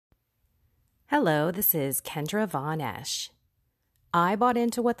Hello, this is Kendra Von Esch. I bought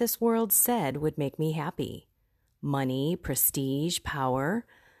into what this world said would make me happy. Money, prestige, power,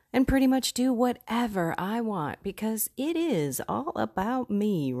 and pretty much do whatever I want because it is all about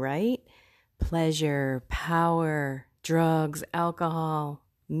me, right? Pleasure, power, drugs, alcohol,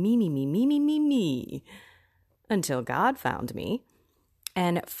 me. Until God found me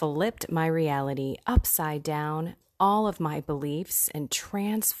and flipped my reality upside down, all of my beliefs, and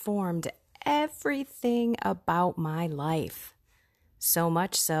transformed everything about my life. So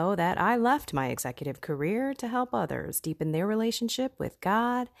much so that I left my executive career to help others deepen their relationship with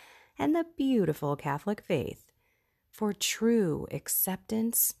God and the beautiful Catholic faith for true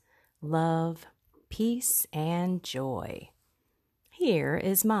acceptance, love, peace, and joy. Here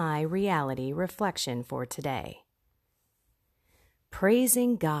is my reality reflection for today.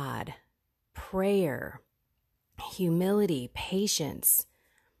 Praising God, prayer, humility, patience.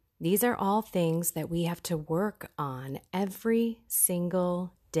 These are all things that we have to work on every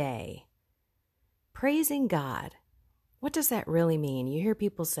single day. Praising God. What does that really mean? You hear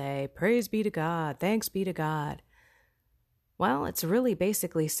people say, praise be to God, thanks be to God. Well, it's really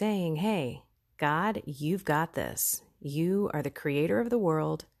basically saying, hey, God, you've got this. You are the creator of the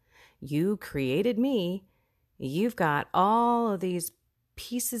world. You created me. You've got all of these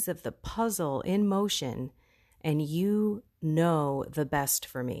pieces of the puzzle in motion, and you know the best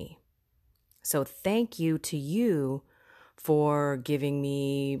for me. So thank you to you for giving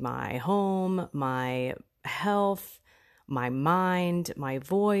me my home, my health, my mind, my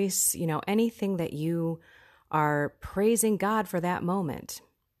voice, anything that you are praising God for that moment.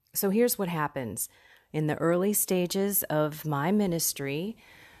 So here's what happens. In the early stages of my ministry,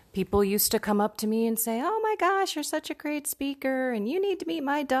 people used to come up to me and say, oh my gosh, you're such a great speaker, and you need to meet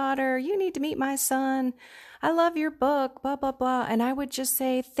my daughter, you need to meet my son, I love your book, blah, blah, blah. And I would just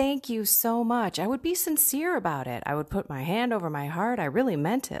say, thank you so much. I would be sincere about it. I would put my hand over my heart. I really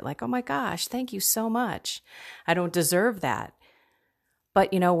meant it. Like, oh my gosh, thank you so much. I don't deserve that.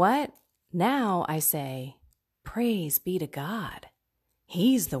 But you know what? Now I say, praise be to God.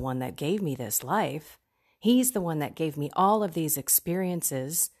 He's the one that gave me this life. He's the one that gave me all of these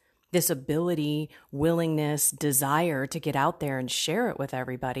experiences, this ability, willingness, desire to get out there and share it with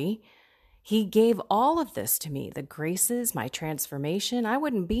everybody. He gave all of this to me, the graces, my transformation. I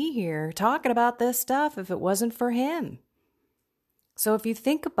wouldn't be here talking about this stuff if it wasn't for him. So if you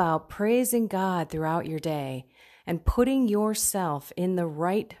think about praising God throughout your day and putting yourself in the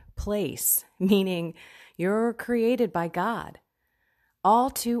right place, meaning you're created by God, all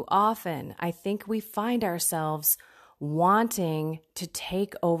too often, I think we find ourselves wanting to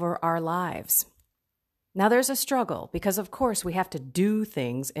take over our lives. Now, there's a struggle because, of course, we have to do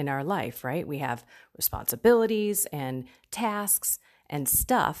things in our life, right? We have responsibilities and tasks and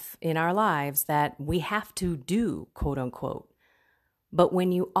stuff in our lives that we have to do, quote unquote. But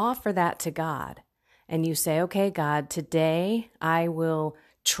when you offer that to God and you say, okay, God, today I will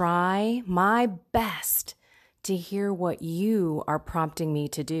try my best to hear what you are prompting me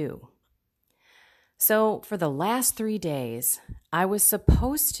to do. So for the last 3 days, I was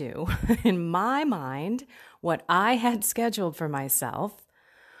supposed to, in my mind, what I had scheduled for myself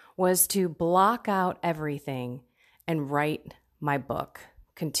was to block out everything and write my book,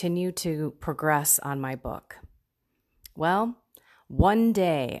 continue to progress on my book. Well, one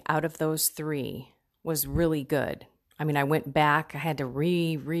day out of those 3 was really good. I mean, I went back, I had to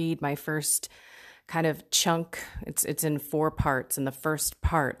reread my first kind of chunk. It's in 4 parts, and the first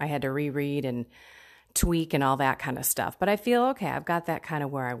part I had to reread and tweak and all that kind of stuff. But I feel, okay, I've got that kind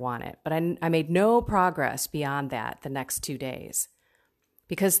of where I want it. But I made no progress beyond that the next 2 days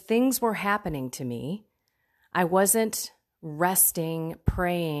because things were happening to me. I wasn't resting,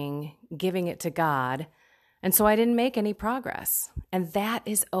 praying, giving it to God. And so I didn't make any progress. And that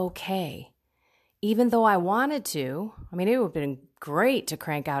is okay. Even though I wanted to, it would have been great to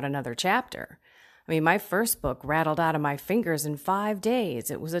crank out another chapter. My first book rattled out of my fingers in 5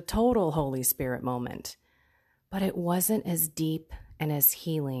 days. It was a total Holy Spirit moment. But it wasn't as deep and as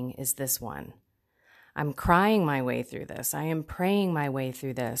healing as this one. I'm crying my way through this. I am praying my way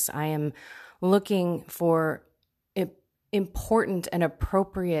through this. I am looking for important and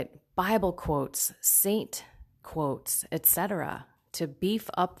appropriate Bible quotes, saint quotes, etc., to beef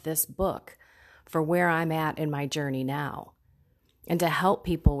up this book for where I'm at in my journey now, and to help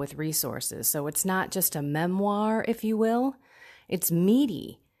people with resources. So it's not just a memoir, if you will. It's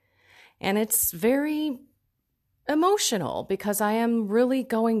meaty. And it's very emotional because I am really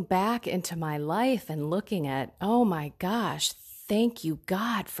going back into my life and looking at, oh my gosh, thank you,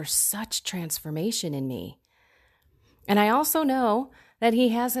 God, for such transformation in me. And I also know that he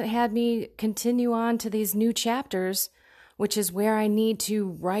hasn't had me continue on to these new chapters, which is where I need to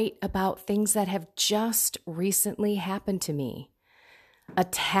write about things that have just recently happened to me.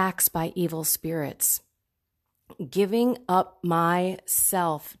 Attacks by evil spirits. Giving up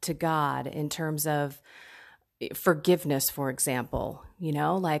myself to God in terms of forgiveness, for example.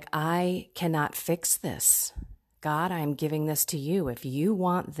 Like, I cannot fix this. God, I'm giving this to you. If you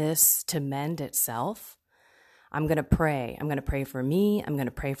want this to mend itself, I'm going to pray. I'm going to pray for me. I'm going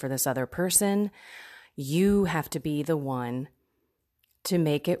to pray for this other person. You have to be the one to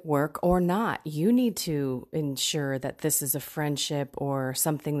make it work or not. You need to ensure that this is a friendship or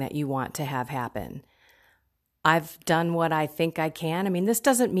something that you want to have happen. I've done what I think I can. I mean, this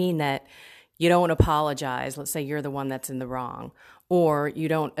doesn't mean that you don't apologize. Let's say you're the one that's in the wrong, or you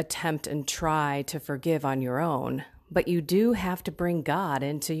don't attempt and try to forgive on your own, but you do have to bring God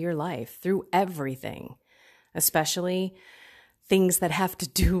into your life through everything, especially things that have to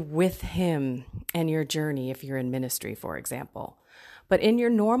do with Him and your journey if you're in ministry, for example. But in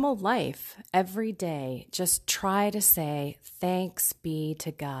your normal life, every day, just try to say, thanks be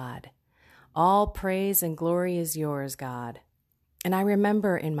to God. All praise and glory is yours, God. And I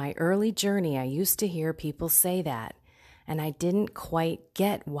remember in my early journey, I used to hear people say that, and I didn't quite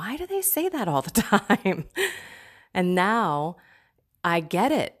get, why do they say that all the time? And now I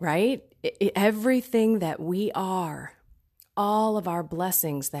get it, right? Everything that we are, all of our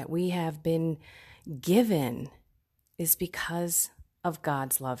blessings that we have been given is because of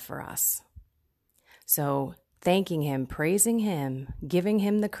God's love for us. So thanking Him, praising Him, giving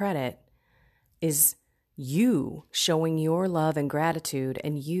Him the credit is you showing your love and gratitude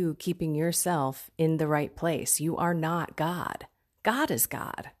and you keeping yourself in the right place. You are not God. God is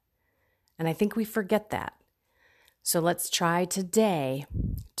God. And I think we forget that. So let's try today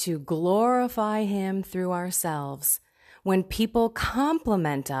to glorify Him through ourselves. When people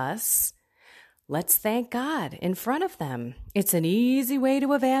compliment us, let's thank God in front of them. It's an easy way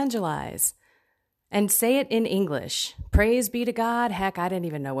to evangelize. And say it in English. Praise be to God. Heck, I didn't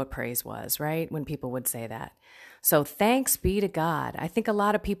even know what praise was, right? When people would say that. So thanks be to God. I think a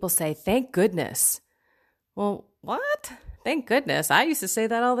lot of people say, thank goodness. Well, what? Thank goodness. I used to say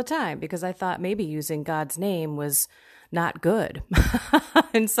that all the time because I thought maybe using God's name was not good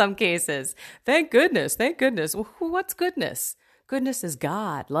in some cases. Thank goodness. Thank goodness. Well, what's goodness? Goodness is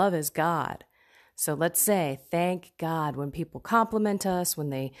God. Love is God. So let's say thank God when people compliment us, when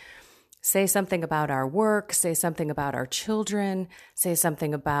they say something about our work, say something about our children, say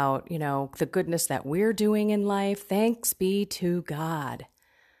something about, the goodness that we're doing in life. Thanks be to God.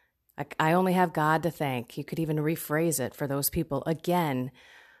 I only have God to thank. You could even rephrase it for those people, again,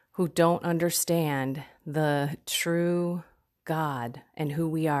 who don't understand the true God and who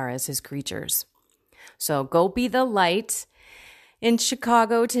we are as His creatures. So go be the light. In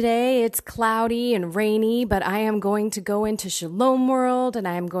Chicago today, it's cloudy and rainy, but I am going to go into Shalom World and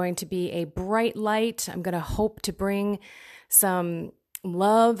I am going to be a bright light. I'm going to hope to bring some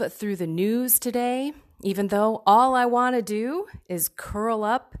love through the news today, even though all I want to do is curl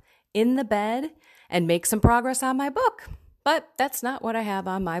up in the bed and make some progress on my book. But that's not what I have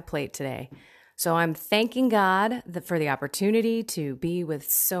on my plate today. So I'm thanking God for the opportunity to be with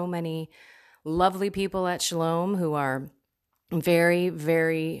so many lovely people at Shalom who are very,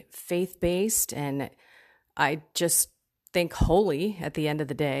 very faith-based, and I just think holy at the end of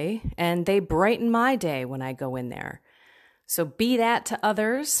the day, and they brighten my day when I go in there. So be that to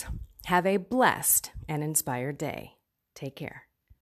others. Have a blessed and inspired day. Take care.